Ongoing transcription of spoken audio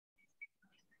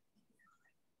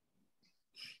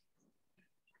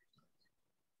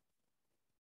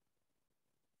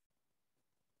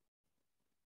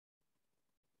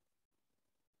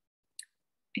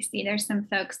I see there's some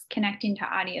folks connecting to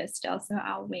audio still, so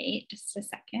I'll wait just a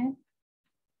second.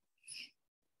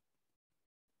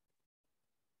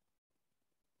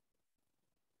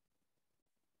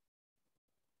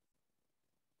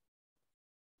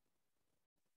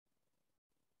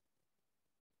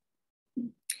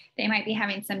 They might be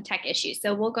having some tech issues.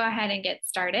 So we'll go ahead and get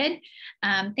started.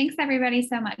 Thanks everybody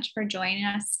so much for joining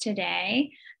us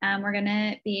today. We're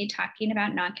gonna be talking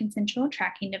about non-consensual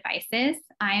tracking devices.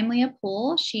 I am Leah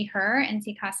Poole, she, her, and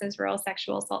CASA's Rural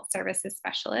Sexual Assault Services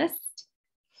Specialist.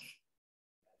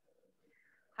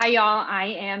 Hi, y'all. I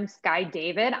am Sky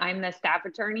David. I'm the staff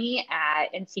attorney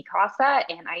at CASA,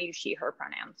 and I use she, her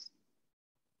pronouns.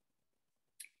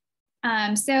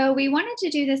 So we wanted to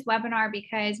do this webinar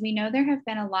because we know there have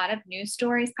been a lot of news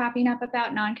stories popping up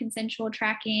about non-consensual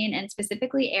tracking and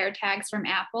specifically AirTags from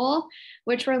Apple,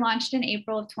 which were launched in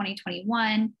April of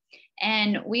 2021.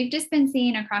 And we've just been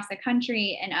seeing across the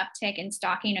country an uptick in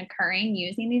stalking occurring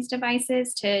using these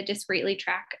devices to discreetly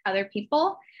track other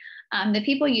people. The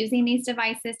people using these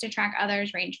devices to track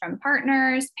others range from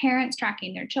partners, parents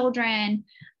tracking their children,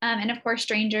 and of course,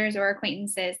 strangers or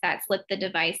acquaintances that slip the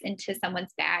device into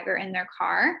someone's bag or in their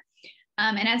car.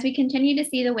 And as we continue to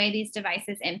see the way these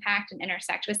devices impact and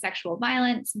intersect with sexual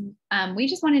violence, we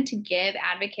just wanted to give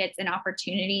advocates an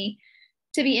opportunity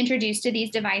to be introduced to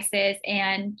these devices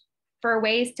and for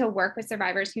ways to work with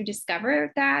survivors who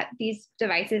discover that these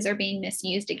devices are being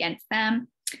misused against them.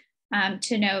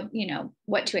 To know,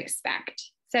 what to expect.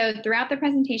 So throughout the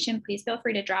presentation, please feel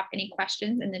free to drop any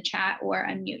questions in the chat or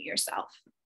unmute yourself.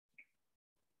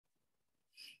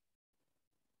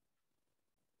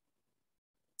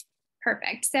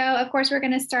 Perfect. So of course, we're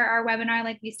going to start our webinar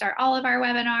like we start all of our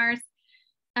webinars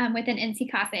with an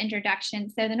NC-CASA introduction.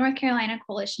 So the North Carolina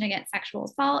Coalition Against Sexual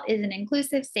Assault is an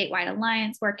inclusive statewide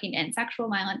alliance working to end sexual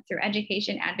violence through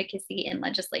education, advocacy, and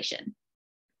legislation.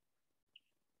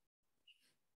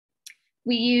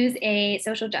 We use a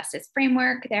social justice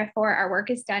framework. Therefore, our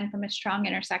work is done from a strong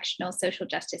intersectional social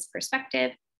justice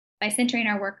perspective. By centering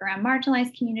our work around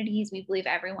marginalized communities, we believe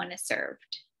everyone is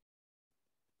served.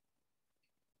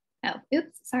 Oh,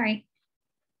 oops, sorry.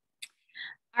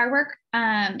 Our work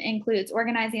includes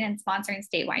organizing and sponsoring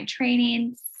statewide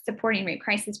trainings, supporting rape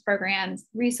crisis programs,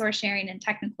 resource sharing and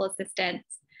technical assistance,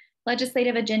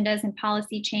 legislative agendas and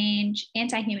policy change,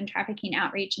 anti-human trafficking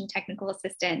outreach and technical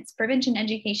assistance, prevention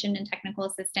education and technical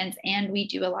assistance, and we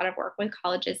do a lot of work with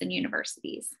colleges and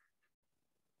universities.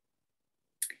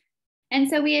 And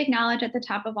so we acknowledge at the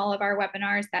top of all of our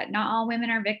webinars that not all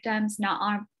women are victims,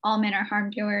 not all men are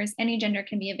harm doers, any gender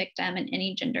can be a victim and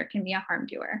any gender can be a harm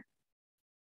doer.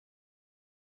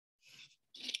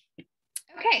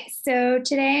 Okay, so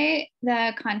today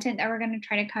the content that we're going to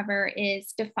try to cover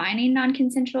is defining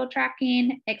non-consensual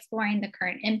tracking, exploring the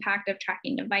current impact of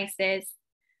tracking devices,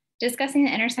 discussing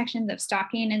the intersections of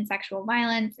stalking and sexual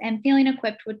violence, and feeling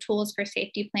equipped with tools for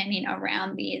safety planning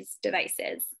around these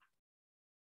devices.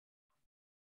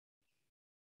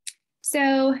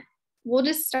 So we'll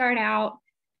just start out.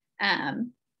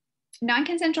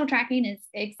 Non-consensual tracking is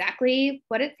exactly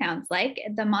what it sounds like,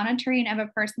 the monitoring of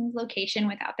a person's location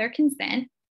without their consent.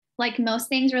 Like most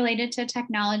things related to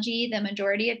technology, the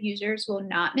majority of users will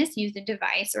not misuse a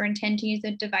device or intend to use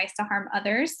a device to harm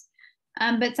others,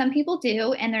 but some people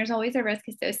do, and there's always a risk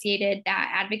associated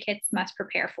that advocates must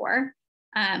prepare for.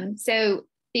 So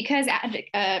because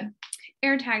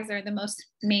AirTags are the most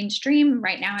mainstream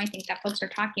right now, I think that folks are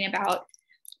talking about,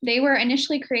 they were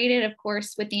initially created, of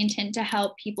course, with the intent to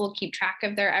help people keep track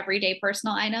of their everyday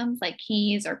personal items like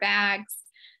keys or bags.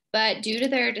 But due to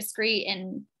their discreet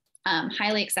and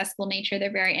highly accessible nature,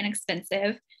 they're very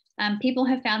inexpensive. People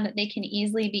have found that they can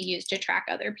easily be used to track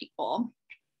other people.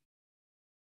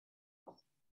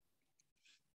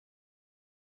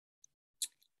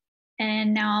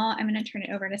 And now I'm going to turn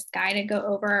it over to Sky to go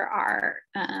over our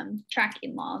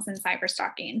tracking laws and cyber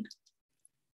stalking.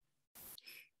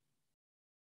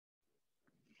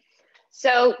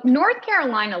 So North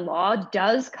Carolina law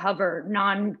does cover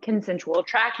non-consensual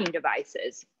tracking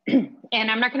devices. And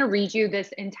I'm not going to read you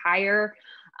this entire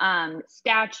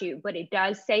statute, but it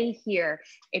does say here,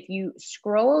 if you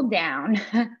scroll down,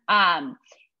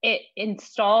 it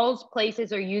installs,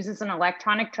 places, or uses an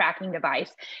electronic tracking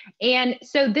device. And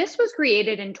so this was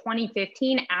created in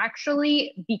 2015,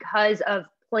 actually, because of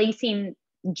placing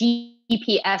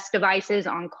GPS devices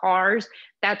on cars.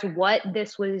 That's what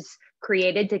this was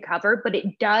created to cover, but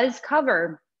it does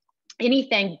cover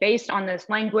anything based on this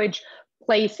language,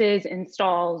 places,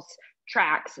 installs,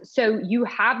 tracks. So you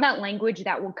have that language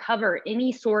that will cover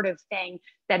any sort of thing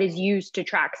that is used to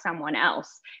track someone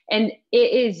else. And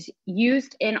it is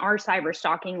used in our cyber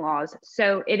stalking laws.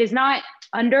 So it is not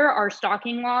under our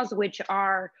stalking laws, which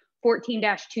are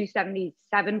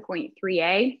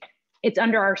 14-277.3a. It's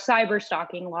under our cyber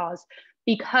stalking laws,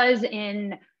 because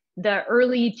in the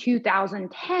early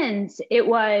 2010s, it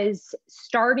was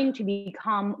starting to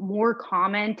become more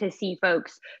common to see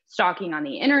folks stalking on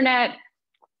the internet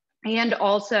and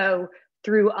also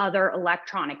through other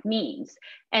electronic means.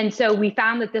 And so we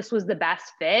found that this was the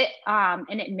best fit,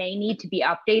 and it may need to be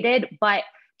updated. But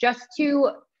just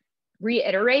to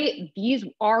reiterate, these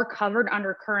are covered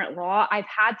under current law. I've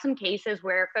had some cases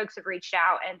where folks have reached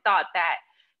out and thought that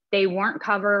they weren't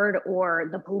covered, or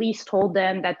the police told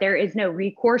them that there is no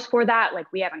recourse for that, like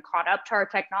we haven't caught up to our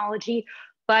technology.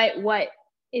 But what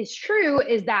is true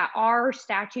is that our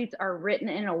statutes are written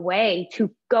in a way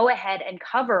to go ahead and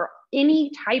cover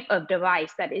any type of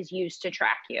device that is used to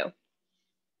track you.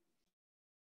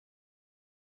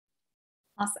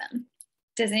 Awesome.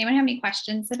 Does anyone have any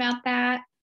questions about that?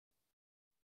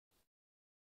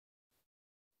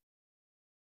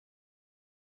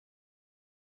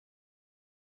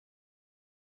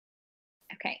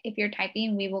 Okay, if you're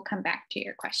typing, we will come back to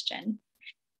your question.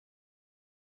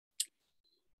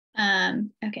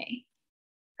 Okay,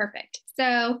 perfect.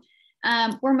 So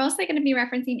we're mostly going to be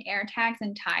referencing AirTags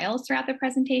and tiles throughout the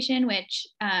presentation, which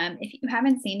if you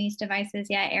haven't seen these devices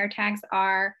yet, AirTags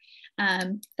are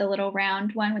the little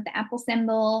round one with the Apple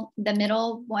symbol. The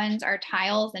middle ones are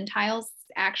tiles, and tiles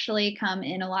actually come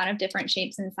in a lot of different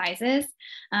shapes and sizes.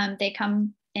 They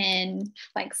come in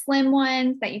like slim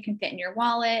ones that you can fit in your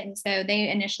wallet. And so they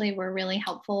initially were really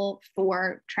helpful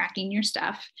for tracking your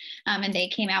stuff. And they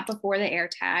came out before the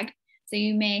AirTag. So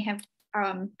you may have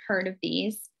heard of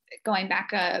these going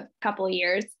back a couple of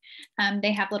years.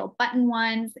 They have little button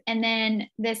ones. And then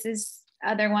this is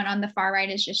other one on the far right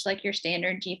is just like your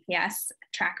standard GPS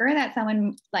tracker that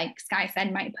someone, like Sky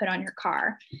said, might put on your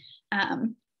car.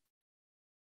 And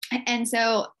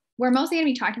so we're mostly going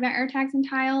to be talking about AirTags and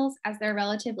tiles as they're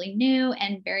relatively new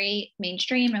and very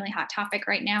mainstream, really hot topic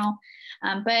right now.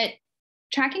 But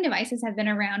tracking devices have been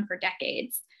around for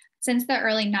decades. Since the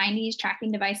early 90s,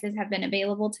 tracking devices have been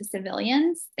available to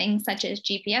civilians, things such as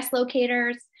GPS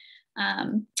locators.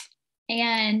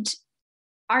 And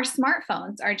our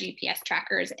smartphones are GPS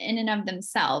trackers in and of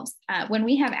themselves. When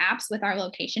we have apps with our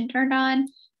location turned on,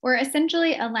 we're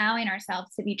essentially allowing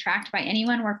ourselves to be tracked by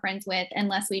anyone we're friends with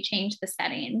unless we change the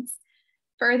settings.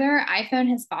 Further, iPhone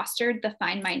has fostered the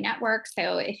Find My network.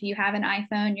 So if you have an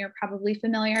iPhone, you're probably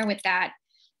familiar with that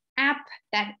app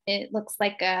that it looks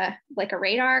like a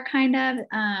radar kind of,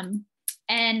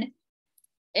 and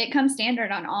it comes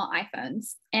standard on all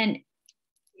iPhones. And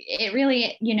it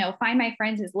really, Find My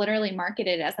Friends is literally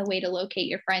marketed as a way to locate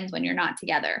your friends when you're not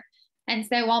together. And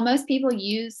so while most people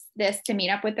use this to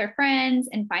meet up with their friends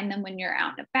and find them when you're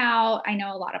out and about, I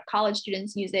know a lot of college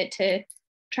students use it to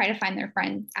try to find their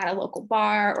friends at a local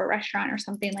bar or restaurant or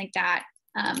something like that.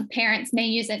 Parents may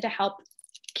use it to help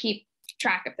keep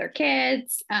track of their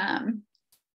kids. And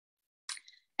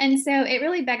so it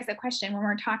really begs the question when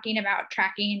we're talking about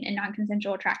tracking and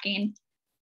non-consensual tracking,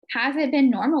 has it been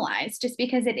normalized just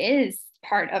because it is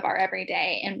part of our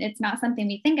everyday and it's not something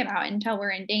we think about until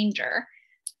we're in danger?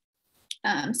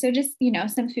 So just,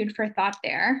 some food for thought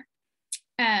there.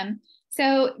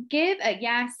 So give a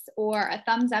yes or a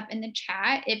thumbs up in the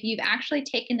chat if you've actually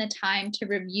taken the time to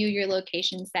review your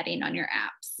location setting on your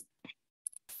apps.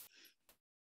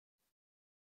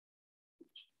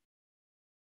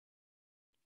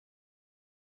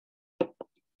 I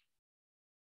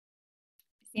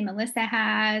see Melissa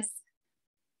has.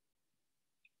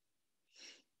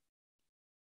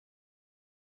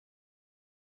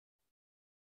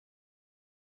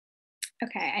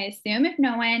 Okay, I assume if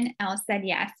no one else said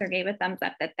yes or gave a thumbs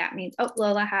up, that means, oh,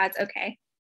 Lola has, okay.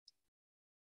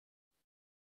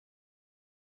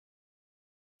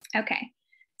 Okay,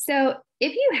 so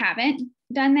if you haven't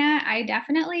done that, I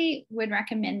definitely would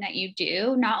recommend that you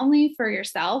do, not only for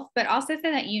yourself, but also so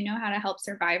that you know how to help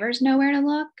survivors know where to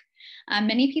look.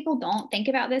 Many people don't think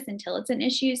about this until it's an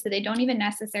issue, so they don't even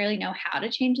necessarily know how to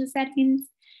change the settings.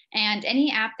 And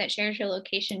any app that shares your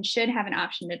location should have an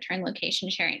option to turn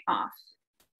location sharing off.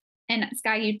 And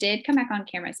Sky, you did come back on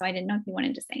camera, so I didn't know if you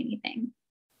wanted to say anything.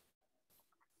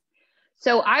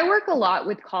 So I work a lot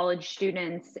with college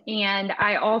students, and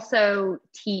I also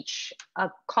teach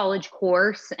a college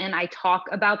course, and I talk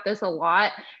about this a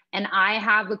lot. And I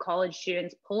have the college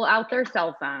students pull out their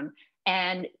cell phone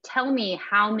and tell me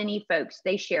how many folks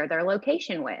they share their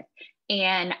location with.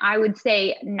 And I would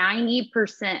say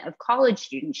 90% of college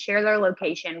students share their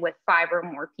location with 5 or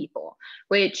more people,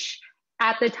 which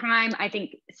at the time, I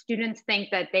think students think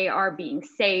that they are being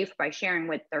safe by sharing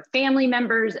with their family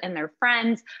members and their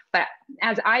friends. But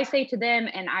as I say to them,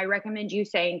 and I recommend you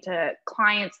saying to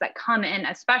clients that come in,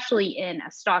 especially in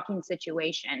a stalking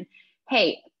situation,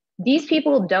 hey, these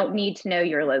people don't need to know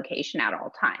your location at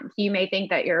all times. You may think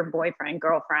that your boyfriend,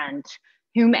 girlfriend,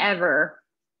 whomever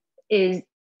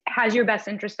has your best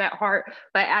interest at heart.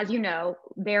 But as you know,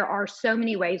 there are so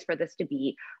many ways for this to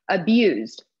be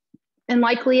abused. And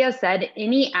like Leah said,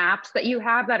 any apps that you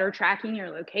have that are tracking your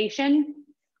location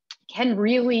can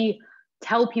really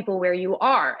tell people where you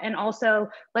are. And also,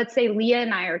 let's say Leah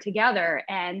and I are together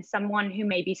and someone who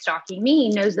may be stalking me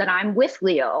knows that I'm with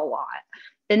Leah a lot.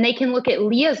 Then they can look at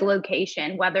Leah's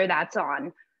location, whether that's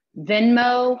on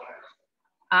Venmo,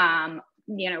 Find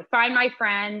My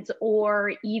Friends,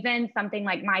 or even something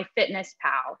like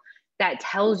MyFitnessPal that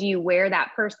tells you where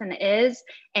that person is.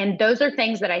 And those are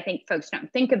things that I think folks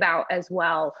don't think about as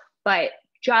well. But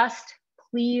just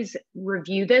please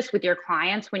review this with your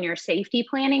clients when you're safety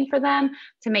planning for them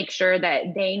to make sure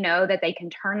that they know that they can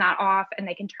turn that off, and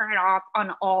they can turn it off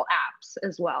on all apps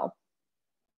as well.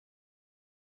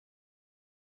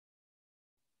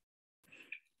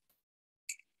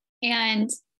 And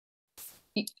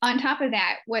on top of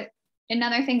that,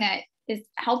 another thing that is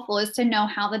helpful is to know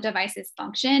how the devices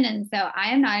function. And so I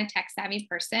am not a tech savvy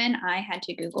person. I had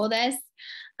to Google this.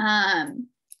 And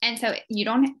so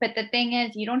but the thing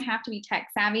is, you don't have to be tech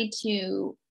savvy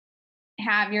to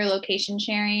have your location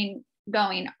sharing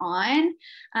going on,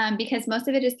 because most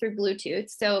of it is through Bluetooth.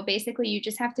 So basically you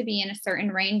just have to be in a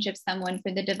certain range of someone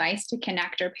for the device to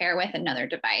connect or pair with another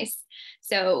device.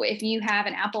 So if you have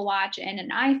an Apple Watch and an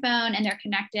iPhone and they're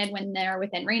connected when they're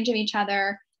within range of each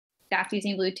other, that's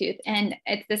using Bluetooth. And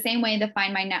it's the same way the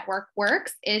Find My network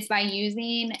works, is by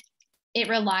it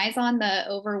relies on the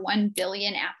over 1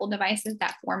 billion Apple devices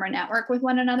that form a network with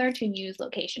one another to use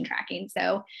location tracking.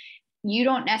 So you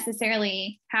don't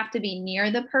necessarily have to be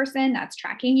near the person that's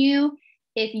tracking you.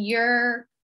 If you're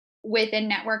with a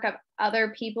network of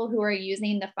other people who are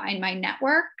using the Find My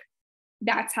network,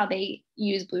 that's how they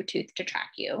use Bluetooth to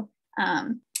track you.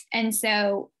 And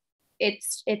so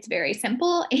it's very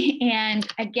simple. And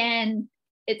again,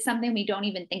 it's something we don't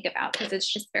even think about because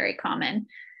it's just very common.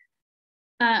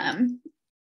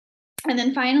 And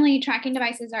then finally, tracking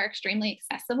devices are extremely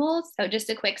accessible. So just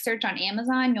a quick search on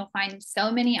Amazon, you'll find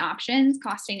so many options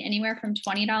costing anywhere from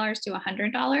 $20 to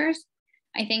 $100.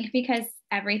 I think because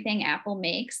everything Apple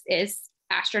makes is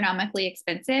astronomically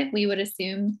expensive, we would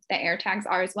assume the AirTags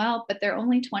are as well, but they're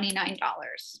only $29.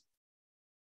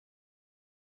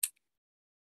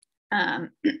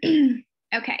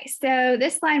 Okay, so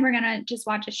this slide, we're gonna just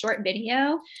watch a short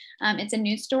video. It's a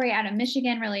news story out of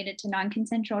Michigan related to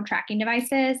non-consensual tracking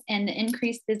devices and the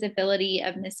increased visibility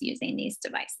of misusing these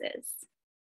devices.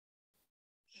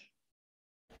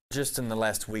 Just in the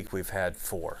last week, we've had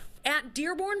 4. At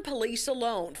Dearborn Police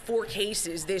alone, 4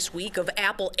 cases this week of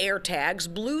Apple AirTags,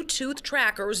 Bluetooth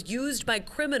trackers used by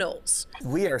criminals.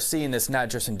 We are seeing this not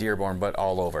just in Dearborn, but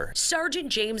all over. Sergeant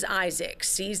James Isaac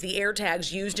sees the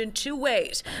AirTags used in 2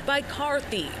 ways. By car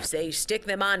thieves, they stick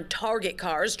them on target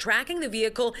cars, tracking the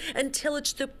vehicle until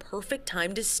it's the perfect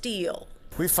time to steal.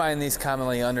 We find these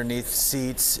commonly underneath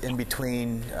seats, in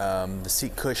between the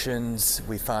seat cushions.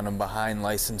 We found them behind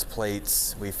license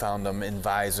plates. We found them in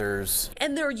visors.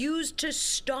 And they're used to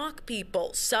stalk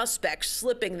people, suspects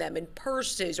slipping them in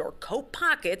purses or coat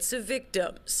pockets of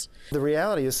victims. The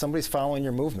reality is somebody's following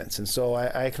your movements, and so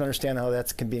I can understand how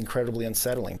that can be incredibly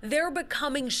unsettling. They're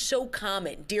becoming so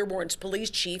common. Dearborn's police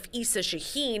chief, Issa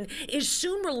Shaheen, is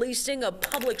soon releasing a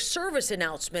public service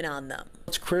announcement on them.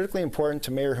 It's critically important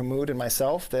to Mayor Hammoud and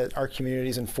myself that our community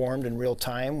is informed in real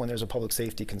time when there's a public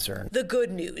safety concern. The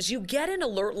good news, you get an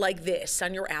alert like this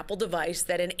on your Apple device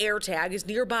that an AirTag is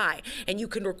nearby, and you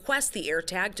can request the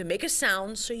AirTag to make a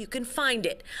sound so you can find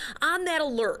it. On that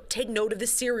alert, take note of the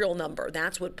serial number.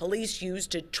 That's what police use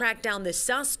to track down the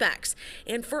suspects.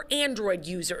 And for Android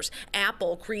users,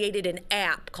 Apple created an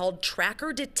app called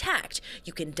Tracker Detect.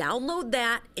 You can download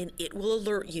that and it will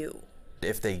alert you.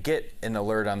 If they get an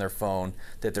alert on their phone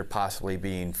that they're possibly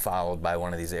being followed by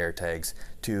one of these AirTags,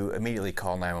 to immediately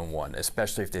call 911,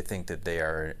 especially if they think that they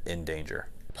are in danger.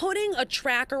 Putting a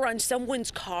tracker on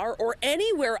someone's car or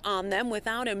anywhere on them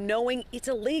without him knowing, it's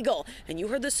illegal. And you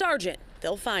heard the sergeant,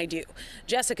 they'll find you.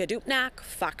 Jessica Dupnack,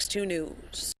 Fox 2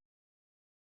 News.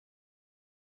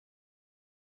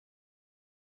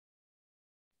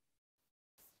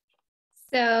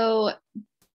 So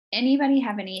anybody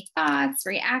have any thoughts,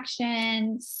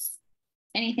 reactions?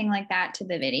 anything like that to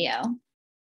the video.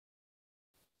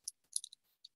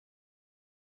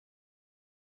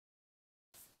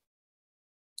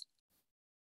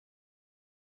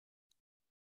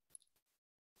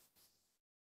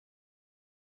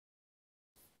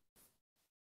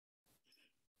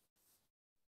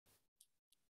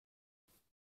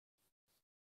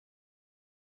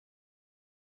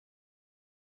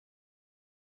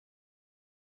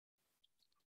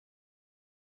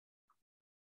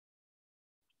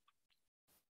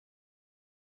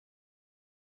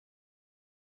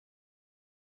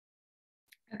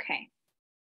 Okay.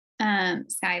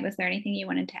 Sky, was there anything you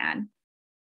wanted to add?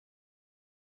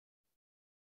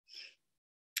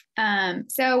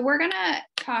 So we're gonna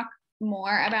talk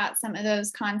more about some of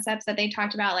those concepts that they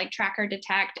talked about, like tracker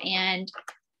detect and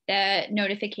the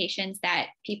notifications that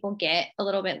people get a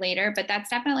little bit later, but that's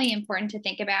definitely important to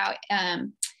think about.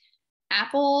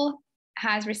 Apple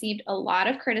has received a lot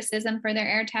of criticism for their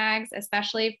AirTags,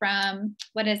 especially from,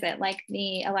 what is it, like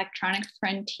the Electronic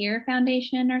Frontier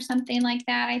Foundation or something like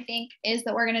that, I think is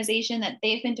the organization that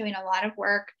they've been doing a lot of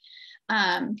work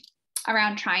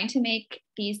around trying to make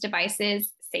these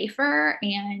devices safer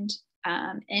and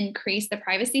increase the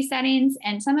privacy settings.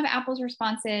 And some of Apple's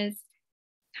responses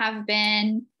have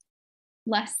been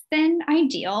less than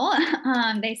ideal.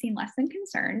 They seem less than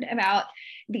concerned about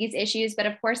these issues, but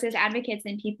of course, as advocates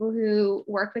and people who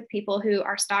work with people who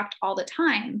are stalked all the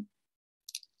time,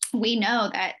 we know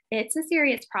that it's a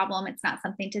serious problem. It's not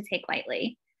something to take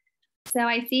lightly. So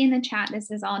I see in the chat, this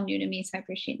is all new to me, so I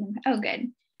appreciate them. Oh,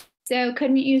 good. So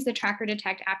couldn't you use the Tracker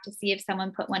Detect app to see if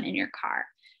someone put one in your car?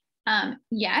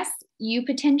 Yes, you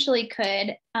potentially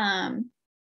could.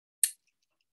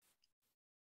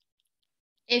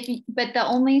 But the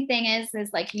only thing is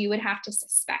like you would have to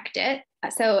suspect it.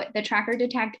 So the Tracker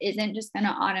Detect isn't just going to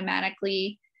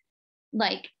automatically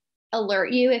like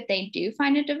alert you if they do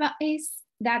find a device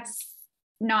that's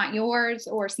not yours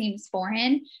or seems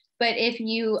foreign. But if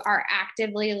you are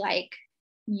actively like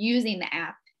using the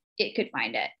app, it could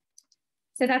find it.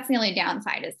 So that's the only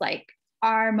downside is like,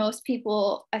 are most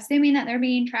people assuming that they're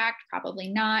being tracked? Probably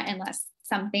not, unless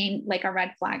something like a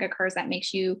red flag occurs that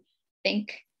makes you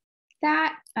think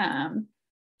that.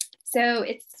 So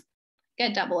it's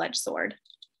a double-edged sword.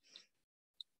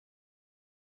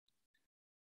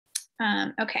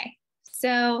 Okay,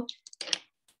 so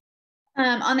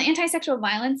on the anti-sexual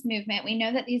violence movement, we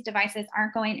know that these devices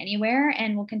aren't going anywhere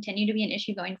and will continue to be an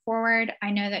issue going forward. I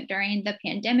know that during the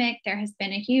pandemic, there has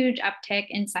been a huge uptick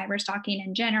in cyber stalking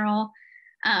in general.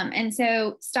 And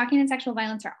so stalking and sexual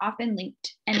violence are often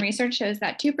linked, and research shows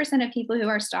that 2% of people who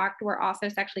are stalked were also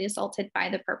sexually assaulted by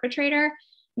the perpetrator,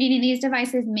 meaning these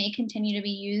devices may continue to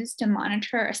be used to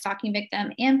monitor a stalking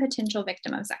victim and potential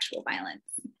victim of sexual violence.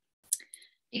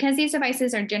 Because these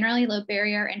devices are generally low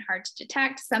barrier and hard to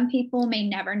detect, some people may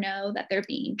never know that they're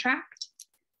being tracked.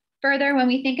 Further, when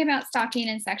we think about stalking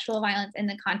and sexual violence in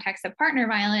the context of partner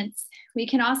violence, we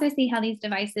can also see how these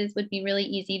devices would be really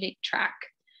easy to track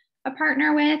a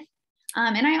partner with.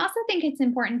 And I also think it's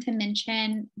important to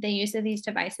mention the use of these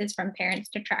devices from parents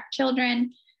to track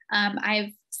children.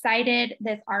 I've cited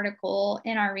this article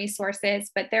in our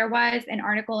resources, but there was an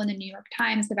article in the New York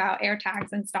Times about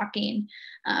AirTags and stalking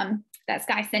that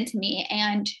Sky sent to me.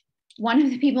 And one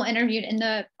of the people interviewed in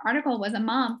the article was a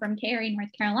mom from Cary,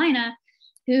 North Carolina,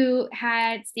 who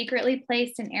had secretly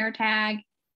placed an AirTag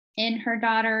in her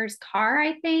daughter's car,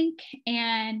 I think.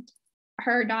 And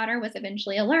her daughter was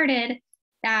eventually alerted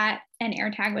that an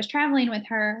AirTag was traveling with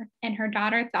her, and her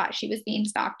daughter thought she was being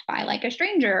stalked by like a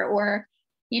stranger or,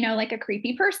 you know, like a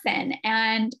creepy person.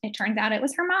 And it turns out it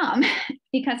was her mom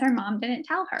because her mom didn't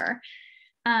tell her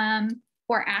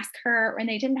or ask her, and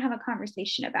they didn't have a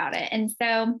conversation about it. And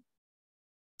so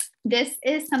this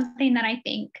is something that I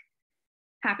think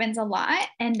happens a lot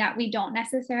and that we don't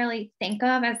necessarily think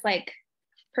of as like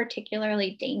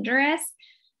particularly dangerous,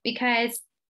 because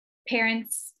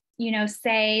parents, you know,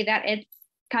 say that it's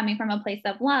coming from a place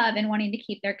of love and wanting to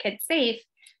keep their kids safe.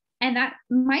 And that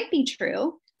might be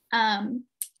true.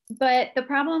 But the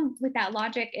problem with that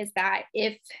logic is that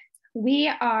if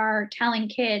we are telling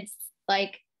kids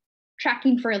like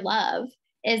tracking for love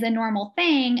is a normal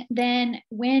thing, then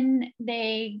when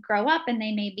they grow up and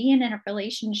they may be in a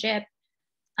relationship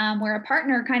where a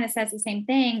partner kind of says the same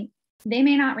thing, they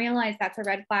may not realize that's a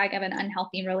red flag of an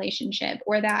unhealthy relationship,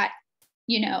 or that,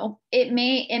 you know, it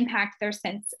may impact their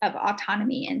sense of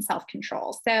autonomy and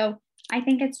self-control. So I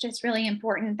think it's just really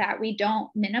important that we don't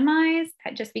minimize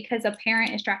that just because a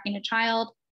parent is tracking a child,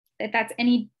 that's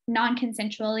any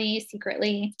non-consensually,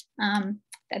 secretly,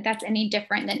 that's any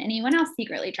different than anyone else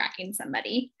secretly tracking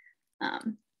somebody.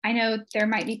 I know there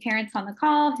might be parents on the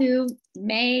call who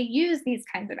may use these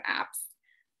kinds of apps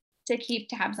to keep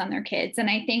tabs on their kids. And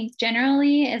I think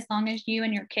generally, as long as you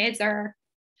and your kids are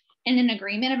in an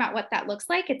agreement about what that looks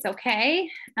like, it's okay.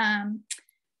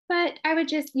 But I would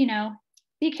just,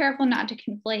 be careful not to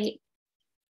conflate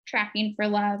tracking for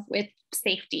love with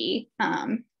safety.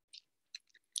 I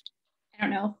don't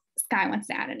know if Sky wants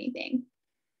to add anything.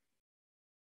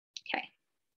 Okay.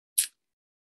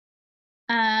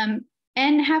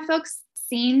 And have folks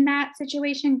seen that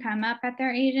situation come up at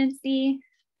their agency?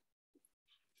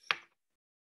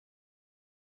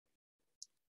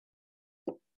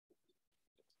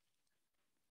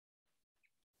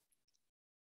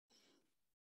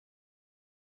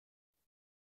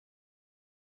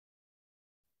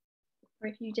 Or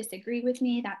if you disagree with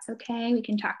me, that's okay. We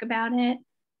can talk about it.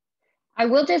 I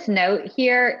will just note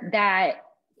here that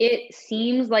it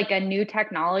seems like a new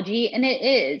technology, and it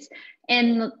is.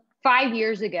 And 5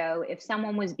 years ago, if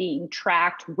someone was being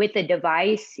tracked with a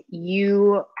device,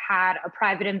 you had a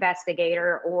private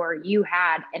investigator or you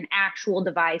had an actual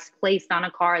device placed on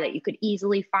a car that you could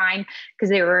easily find because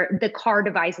the car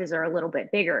devices are a little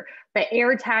bit bigger. But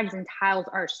AirTags and tiles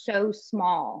are so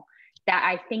small that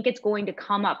I think it's going to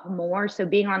come up more. So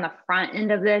being on the front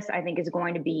end of this, I think is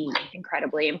going to be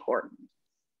incredibly important.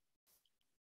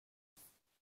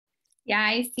 Yeah,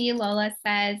 I see Lola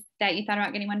says that you thought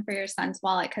about getting one for your son's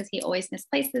wallet because he always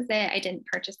misplaces it. I didn't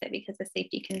purchase it because of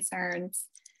safety concerns.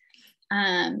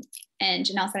 And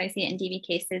Janelle said, I see it in DV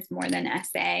cases more than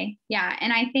SA. Yeah,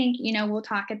 and I think, we'll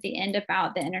talk at the end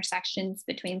about the intersections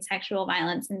between sexual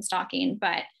violence and stalking,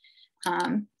 but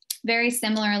very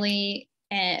similarly,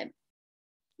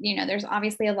 there's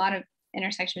obviously a lot of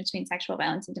intersection between sexual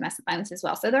violence and domestic violence as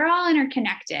well. So they're all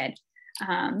interconnected.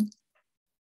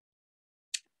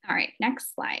 All right,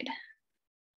 next slide.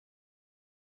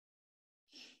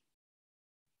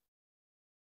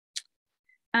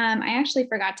 I actually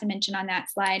forgot to mention on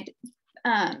that slide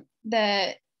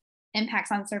the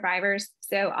impacts on survivors.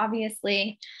 So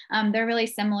obviously, they're really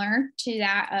similar to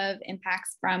that of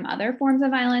impacts from other forms of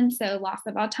violence. So loss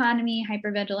of autonomy,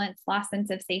 hypervigilance, lost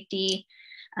sense of safety,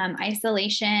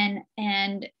 isolation.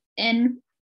 And in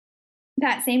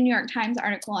that same New York Times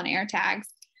article on AirTags,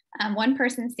 one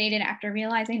person stated after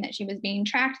realizing that she was being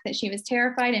tracked that she was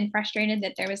terrified and frustrated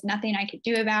that there was nothing I could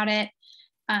do about it,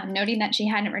 noting that she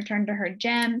hadn't returned to her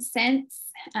gym since.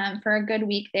 For a good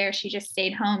week there, she just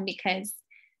stayed home because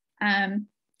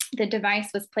the device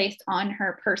was placed on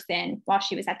her person while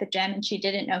she was at the gym and she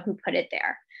didn't know who put it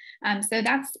there. So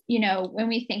that's, when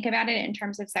we think about it in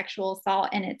terms of sexual assault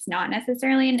and it's not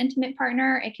necessarily an intimate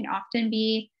partner, it can often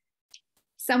be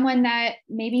someone that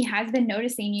maybe has been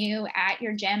noticing you at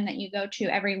your gym that you go to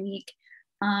every week,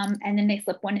 and then they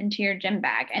slip one into your gym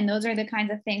bag. And those are the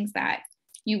kinds of things that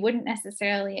you wouldn't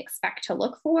necessarily expect to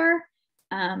look for,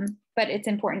 but it's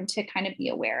important to kind of be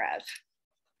aware of.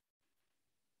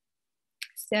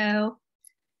 So,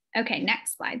 okay,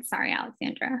 next slide. Sorry,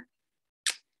 Alexandra.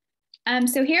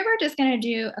 So here we're just going to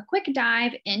do a quick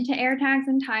dive into AirTags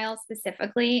and tiles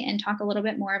specifically and talk a little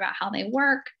bit more about how they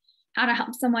work, how to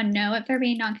help someone know if they're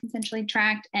being non-consensually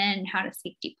tracked, and how to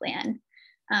safety plan.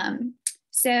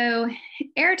 So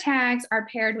AirTags are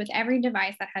paired with every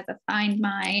device that has a Find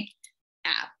My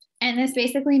app. And this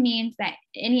basically means that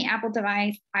any Apple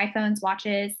device, iPhones,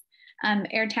 watches,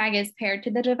 AirTag is paired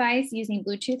to the device using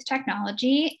Bluetooth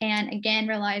technology, and again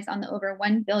relies on the over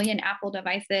 1 billion Apple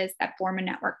devices that form a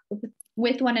network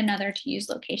with one another to use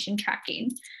location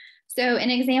tracking. So an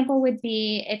example would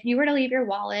be if you were to leave your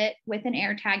wallet with an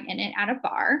AirTag in it at a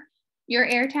bar, your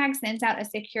AirTag sends out a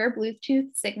secure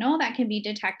Bluetooth signal that can be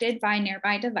detected by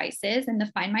nearby devices in the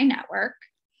Find My network.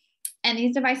 And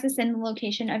these devices send the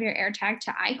location of your AirTag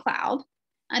to iCloud.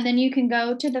 And then you can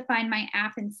go to the Find My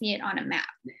app and see it on a map.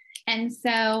 And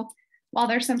so while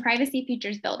there's some privacy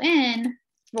features built in,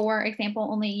 for example,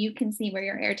 only you can see where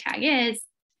your AirTag is,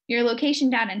 your location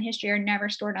data and history are never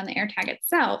stored on the AirTag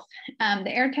itself. The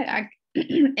AirTag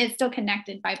is still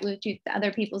connected by Bluetooth to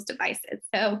other people's devices.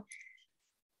 So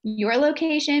your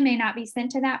location may not be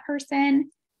sent to that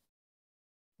person,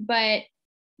 but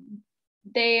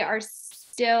they are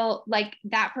still, like,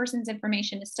 that person's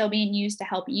information is still being used to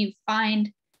help you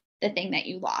find the thing that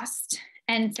you lost.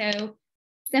 And so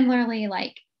similarly,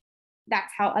 like,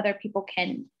 that's how other people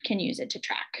can use it to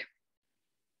track.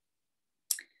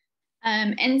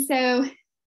 And so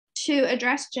to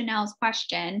address Janelle's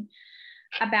question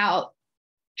about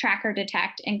track or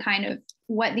detect and kind of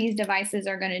what these devices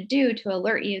are going to do to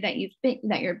alert you that you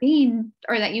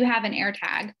have an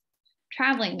AirTag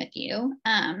traveling with you.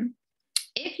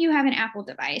 If you have an Apple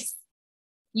device,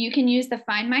 you can use the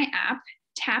Find My app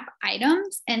tap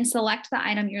items and select the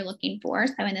item you're looking for.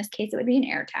 So in this case, it would be an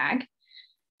AirTag,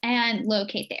 and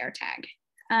locate the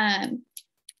AirTag.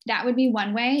 That would be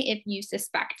one way. If you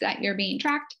suspect that you're being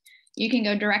tracked, you can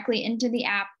go directly into the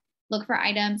app, look for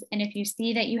items. And if you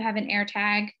see that you have an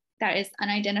AirTag that is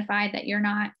unidentified, that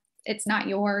it's not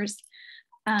yours,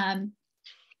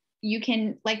 you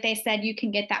can, like they said, you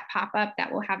can get that pop-up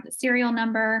that will have the serial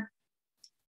number,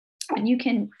 and you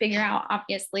can figure out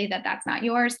obviously that that's not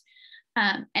yours.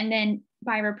 And then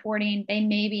by reporting, they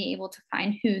may be able to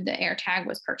find who the AirTag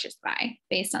was purchased by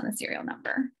based on the serial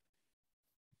number.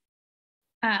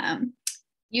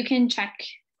 You can check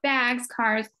bags,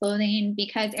 cars, clothing,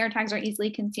 because AirTags are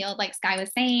easily concealed, like Sky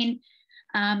was saying.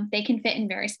 They can fit in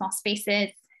very small spaces.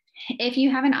 If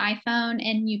you have an iPhone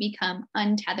and you become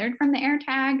untethered from the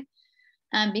AirTag,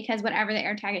 because whatever the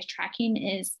AirTag is tracking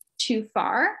is too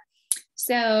far.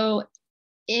 So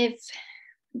if,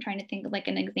 I'm trying to think of like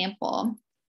an example.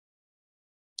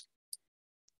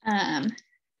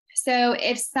 So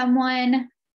if someone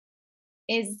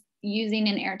is using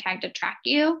an AirTag to track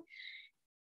you,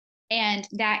 and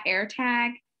that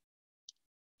AirTag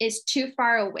is too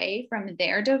far away from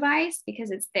their device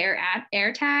because it's their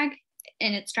AirTag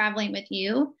and it's traveling with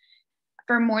you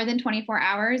for more than 24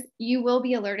 hours, you will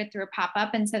be alerted through a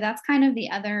pop-up. And so that's kind of the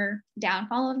other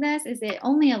downfall of this, is it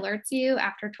only alerts you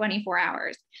after 24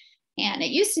 hours. And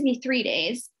it used to be 3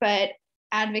 days, but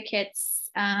advocates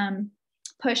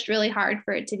pushed really hard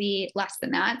for it to be less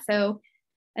than that. So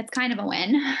it's kind of a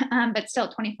win, but still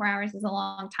 24 hours is a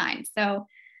long time. So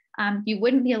you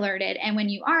wouldn't be alerted. And when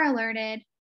you are alerted,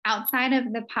 outside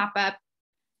of the pop-up,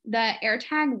 the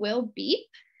AirTag will beep,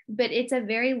 but it's a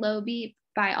very low beep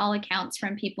by all accounts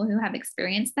from people who have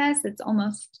experienced this. It's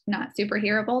almost not super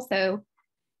hearable. So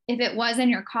if it was in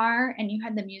your car and you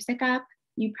had the music up,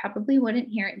 you probably wouldn't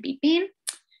hear it beeping.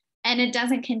 And it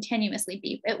doesn't continuously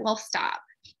beep, it will stop.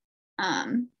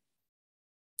 And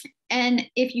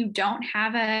if you don't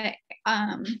have a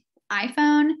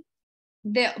iPhone,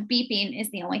 the beeping is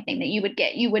the only thing that you would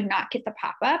get. You would not get the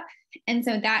pop-up. And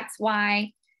so that's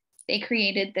why they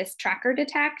created this tracker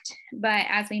detect. But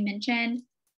as we mentioned,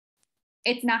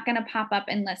 it's not going to pop up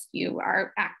unless you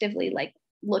are actively like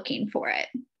looking for it.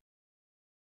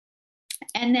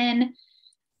 And then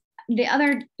the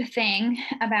other thing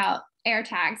about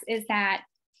AirTags is that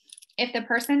if the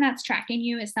person that's tracking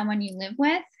you is someone you live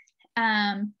with,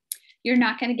 you're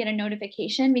not going to get a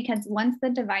notification, because once the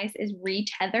device is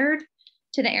retethered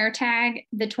to the AirTag,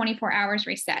 the 24 hours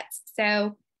resets.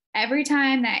 So every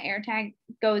time that AirTag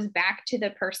goes back to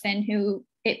the person who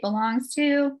it belongs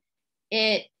to,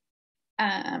 it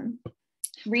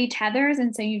retethers,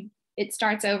 and so it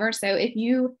starts over. So if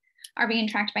you are being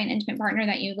tracked by an intimate partner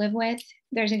that you live with,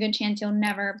 there's a good chance you'll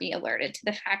never be alerted to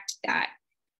the fact that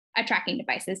a tracking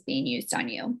device is being used on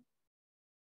you.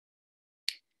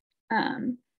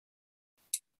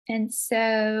 And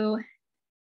so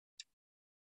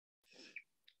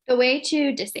the way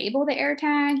to disable the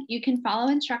AirTag, you can follow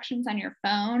instructions on your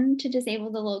phone to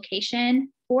disable the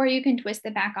location, or you can twist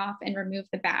the back off and remove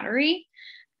the battery.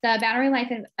 The battery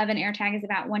life of an AirTag is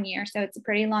about 1 year, so it's a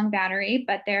pretty long battery,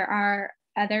 but there are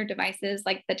other devices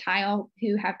like the Tile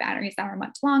who have batteries that are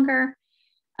much longer.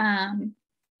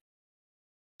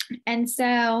 And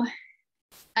so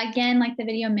again, like the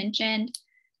video mentioned,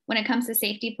 when it comes to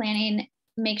safety planning,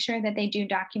 make sure that they do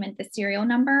document the serial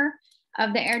number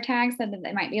of the AirTag so that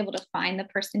they might be able to find the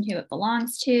person who it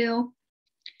belongs to.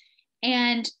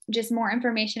 And just more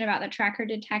information about the Tracker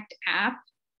Detect app.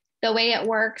 The way it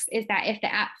works is that if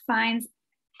the app finds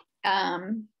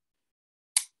an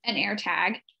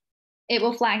AirTag, it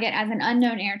will flag it as an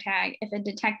unknown AirTag if a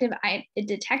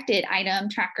detected item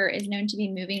tracker is known to be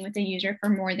moving with a user for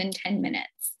more than 10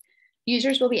 minutes.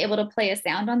 Users will be able to play a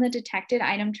sound on the detected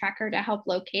item tracker to help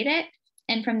locate it.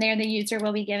 And from there, the user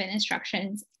will be given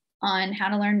instructions on how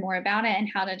to learn more about it and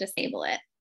how to disable it.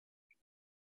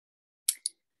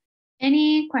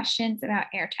 Any questions about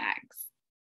AirTags?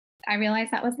 I realize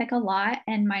that was like a lot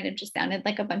and might have just sounded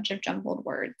like a bunch of jumbled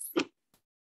words.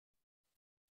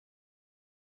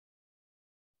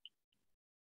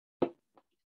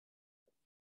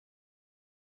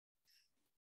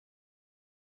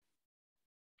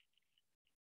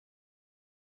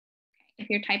 If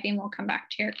you're typing, we'll come back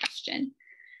to your question.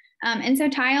 And so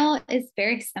Tile is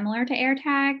very similar to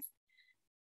AirTags.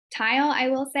 Tile, I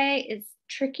will say, is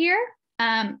trickier.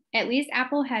 At least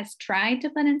Apple has tried to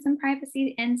put in some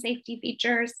privacy and safety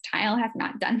features. Tile has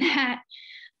not done that.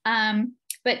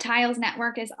 But Tile's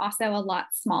network is also a lot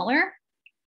smaller.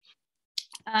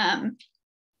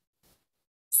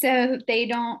 So they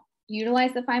don't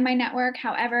utilize the Find My network.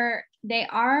 However, they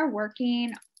are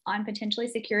working on potentially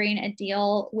securing a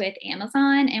deal with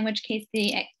Amazon, in which case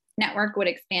the network would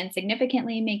expand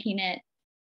significantly, making it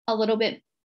a little bit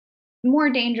more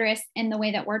dangerous in the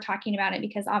way that we're talking about it,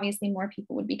 because obviously more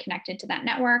people would be connected to that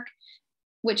network,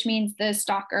 which means the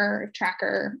stalker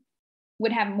tracker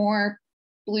would have more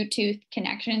Bluetooth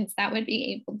connections that would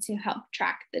be able to help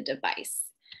track the device.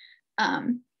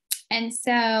 And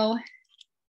so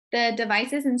the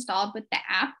device is installed with the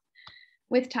app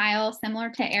with Tile, similar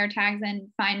to AirTags and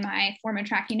Find My form of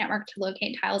tracking network to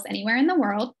locate tiles anywhere in the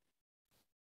world.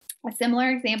 A similar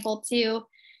example to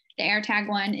the AirTag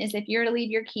one is if you're to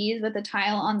leave your keys with a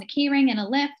Tile on the key ring in a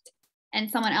lift and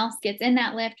someone else gets in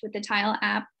that lift with the Tile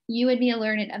app, you would be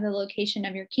alerted of the location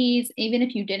of your keys, even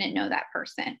if you didn't know that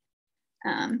person.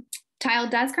 Tile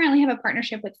does currently have a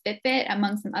partnership with Fitbit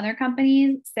among some other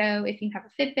companies. So if you have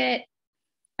a Fitbit,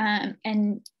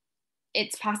 and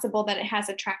it's possible that it has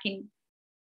a tracking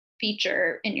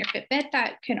feature in your Fitbit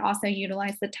that can also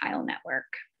utilize the Tile network.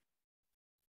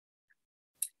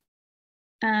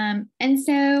 And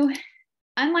so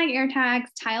unlike AirTags,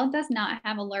 Tile does not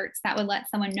have alerts that would let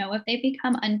someone know if they've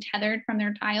become untethered from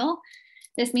their Tile.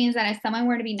 This means that if someone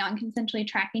were to be non-consensually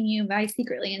tracking you by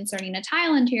secretly inserting a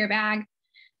Tile into your bag,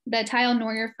 the Tile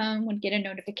nor your phone would get a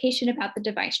notification about the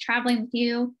device traveling with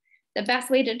you. The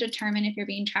best way to determine if you're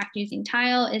being tracked using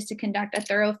Tile is to conduct a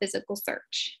thorough physical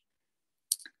search.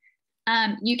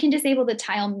 You can disable the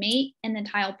Tile Mate and the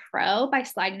Tile Pro by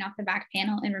sliding off the back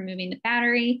panel and removing the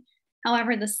battery.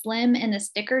 However, the Slim and the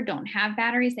Sticker don't have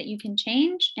batteries that you can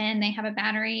change, and they have a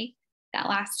battery that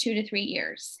lasts 2 to 3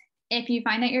 years. If you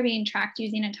find that you're being tracked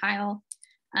using a Tile,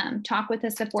 talk with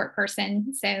a support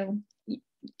person. So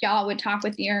y'all would talk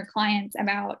with your clients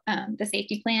about the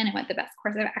safety plan and what the best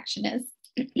course of action is.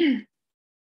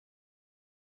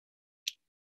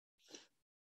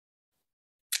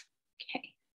 Okay.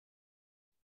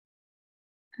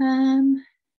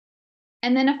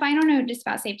 And then a final note just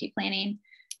about safety planning.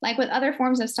 Like with other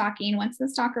forms of stalking, once the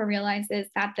stalker realizes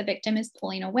that the victim is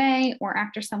pulling away or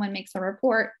after someone makes a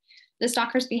report, the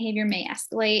stalker's behavior may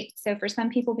escalate. So for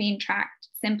some people being tracked,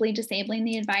 simply disabling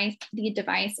the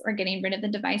device or getting rid of the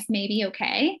device may be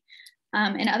okay.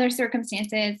 In other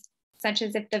circumstances, such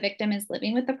as if the victim is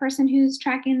living with the person who's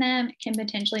tracking them, it can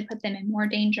potentially put them in more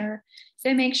danger.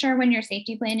 So make sure when you're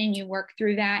safety planning, you work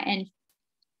through that, and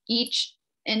each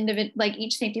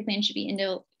safety plan should be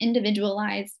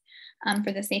individualized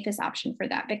for the safest option for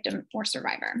that victim or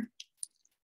survivor.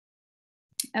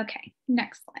 Okay,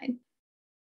 next slide.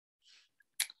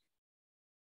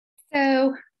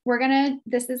 So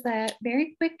this is a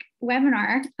very quick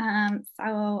webinar.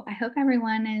 So I hope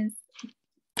everyone is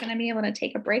gonna be able to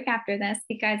take a break after this,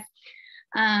 because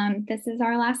this is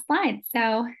our last slide.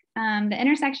 So the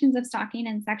intersections of stalking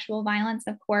and sexual violence,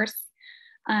 of course,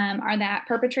 are that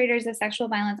perpetrators of sexual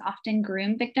violence often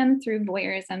groom victims through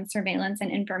voyeurism, surveillance,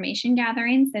 and information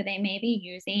gathering. So they may be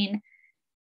using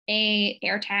a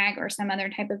AirTag or some other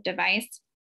type of device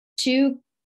to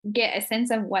get a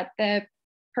sense of what the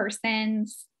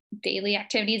person's daily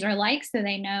activities are like, so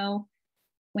they know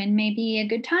when may be a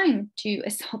good time to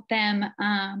assault them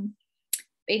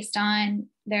based on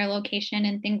their location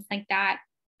and things like that.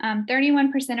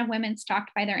 31% of women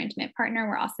stalked by their intimate partner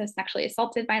were also sexually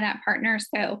assaulted by that partner.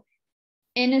 So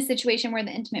in a situation where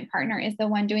the intimate partner is the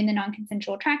one doing the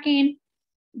non-consensual tracking,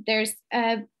 there's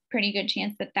a pretty good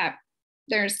chance that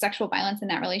there's sexual violence in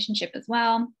that relationship as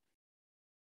well.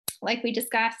 Like we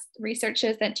discussed, research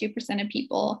shows that 2% of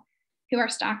people who are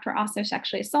stalked were also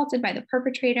sexually assaulted by the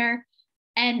perpetrator.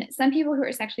 And some people who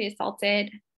are sexually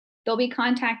assaulted, they'll be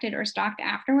contacted or stalked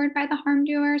afterward by the harm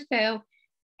doer. So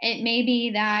it may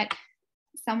be that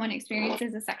someone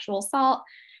experiences a sexual assault,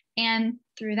 and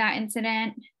through that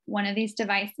incident, one of these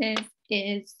devices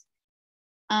is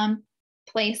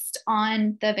placed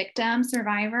on the victim,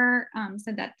 survivor,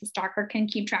 so that the stalker can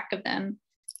keep track of them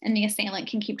and the assailant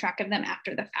can keep track of them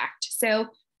after the fact. So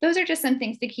those are just some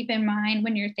things to keep in mind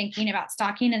when you're thinking about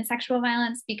stalking and sexual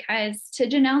violence, because to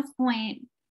Janelle's point,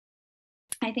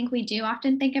 I think we do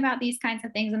often think about these kinds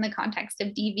of things in the context of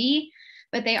DV,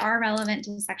 but they are relevant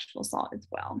to sexual assault as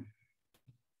well.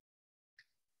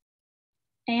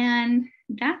 And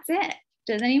that's it.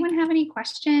 Does anyone have any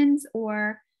questions,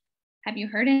 or have you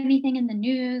heard anything in the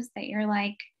news that you're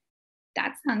like,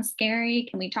 that sounds scary,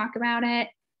 can we talk about it?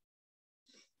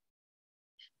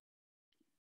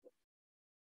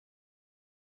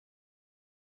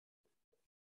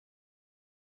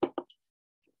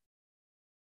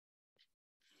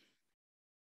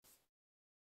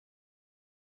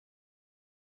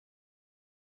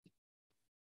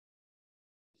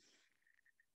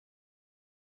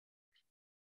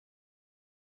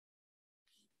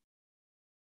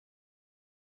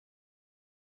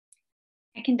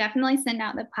 I can definitely send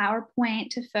out the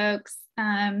PowerPoint to folks.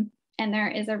 And there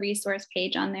is a resource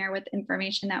page on there with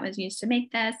information that was used to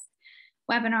make this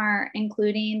webinar,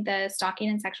 including the stalking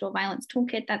and sexual violence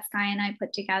toolkit that Sky and I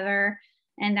put together.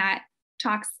 And that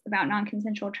talks about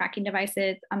non-consensual tracking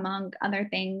devices, among other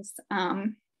things,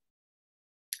 and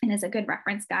is a good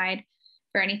reference guide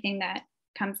for anything that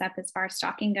comes up as far as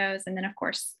stalking goes. And then, of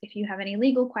course, if you have any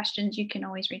legal questions, you can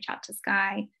always reach out to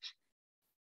Sky.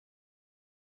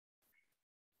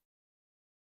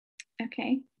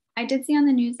 Okay, I did see on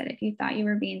the news that if you thought you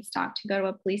were being stalked, to go to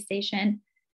a police station,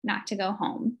 not to go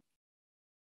home.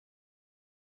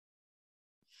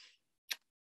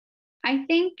 I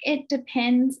think it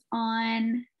depends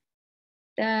on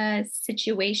the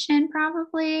situation,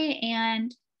 probably.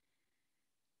 And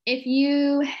if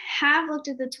you have looked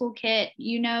at the toolkit,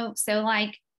 you know, so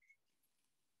like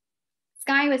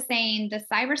Sky was saying, the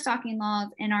cyber stalking laws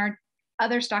and our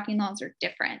other stalking laws are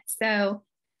different. So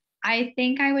I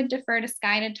think I would defer to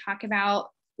Sky to talk about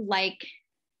like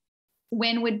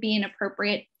when would be an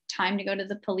appropriate time to go to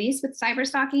the police with cyber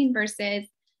stalking versus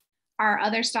our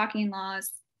other stalking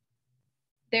laws.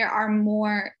 There are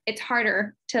more, it's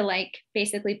harder to like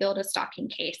basically build a stalking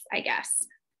case, I guess.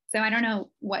 So I don't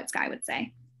know what Sky would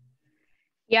say.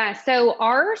 Yeah, so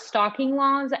our stalking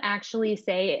laws actually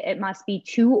say it must be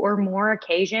 2 or more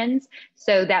occasions.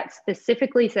 So that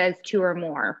specifically says 2 or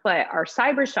more, but our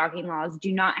cyber stalking laws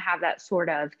do not have that sort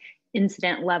of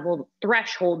incident level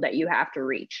threshold that you have to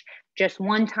reach. Just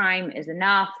one time is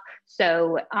enough.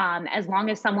 So as long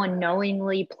as someone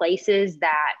knowingly places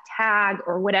that tag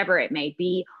or whatever it may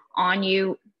be on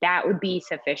you, that would be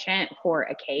sufficient for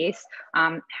a case.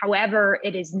 However,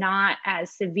 it is not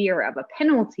as severe of a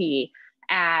penalty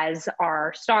as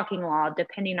our stalking law,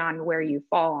 depending on where you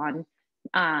fall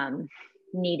on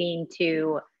needing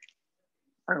to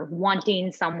or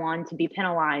wanting someone to be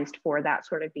penalized for that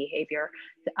sort of behavior.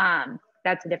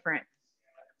 That's a different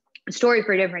story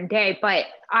for a different day, but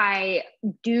I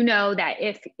do know that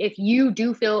if you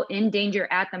do feel in danger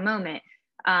at the moment,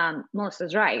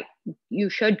 Melissa's right. You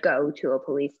should go to a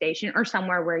police station or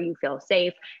somewhere where you feel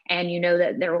safe, and you know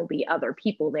that there will be other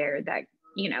people there that,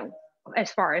 you know,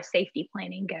 as far as safety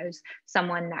planning goes,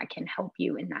 someone that can help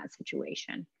you in that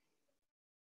situation.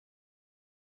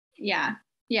 Yeah.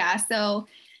 So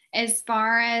as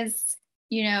far as,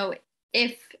 you know,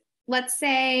 if let's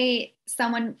say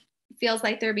someone feels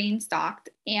like they're being stalked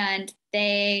and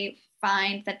they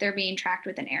find that they're being tracked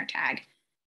with an AirTag,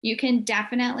 you can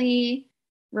definitely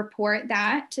report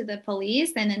that to the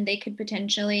police, and then they could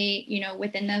potentially, you know,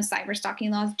 within those cyber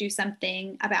stalking laws, do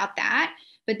something about that.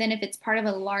 But then if it's part of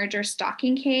a larger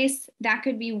stalking case, that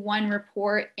could be one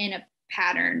report in a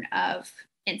pattern of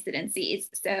incidences.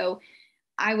 So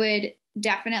I would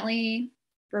definitely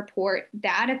report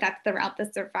that if that's the route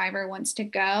the survivor wants to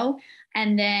go,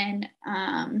 and then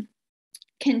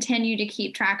continue to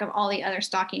keep track of all the other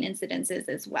stalking incidences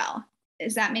as well.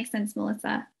 Does that make sense,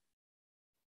 Melissa?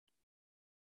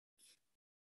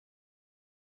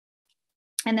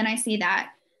 And then I see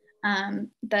that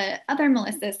the other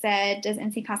Melissa said, does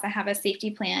NC CASA have a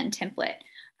safety plan template?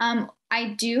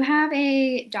 I do have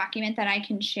a document that I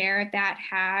can share that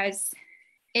has,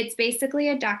 it's basically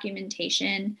a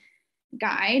documentation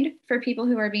guide for people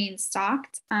who are being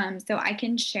stalked. So I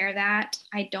can share that.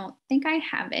 I don't think I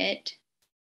have it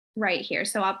right here.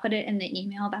 So I'll put it in the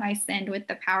email that I send with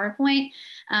the PowerPoint.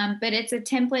 But it's a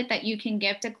template that you can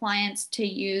give to clients to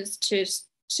use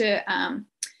to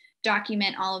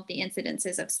document all of the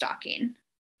incidences of stalking.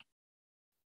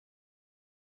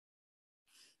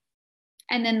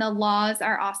 And then the laws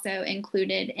are also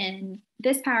included in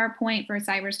this PowerPoint for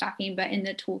cyber stalking, but in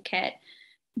the toolkit,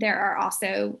 there are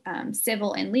also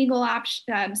civil and legal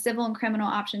options, civil and criminal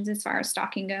options as far as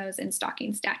stalking goes, and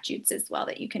stalking statutes as well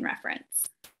that you can reference.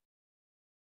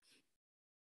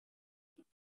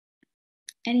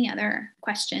 Any other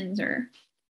questions or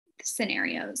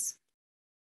scenarios?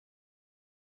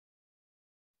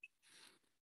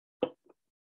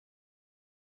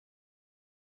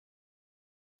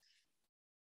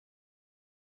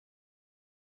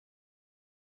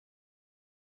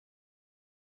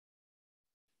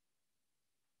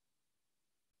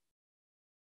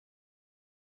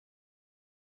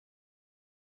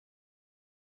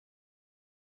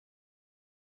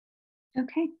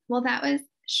 Okay, well, that was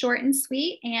short and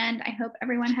sweet, and I hope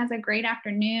everyone has a great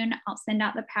afternoon. I'll send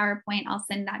out the PowerPoint, I'll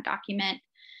send that document,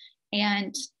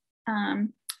 and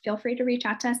feel free to reach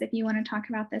out to us if you want to talk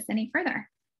about this any further.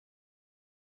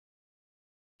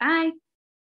 Bye.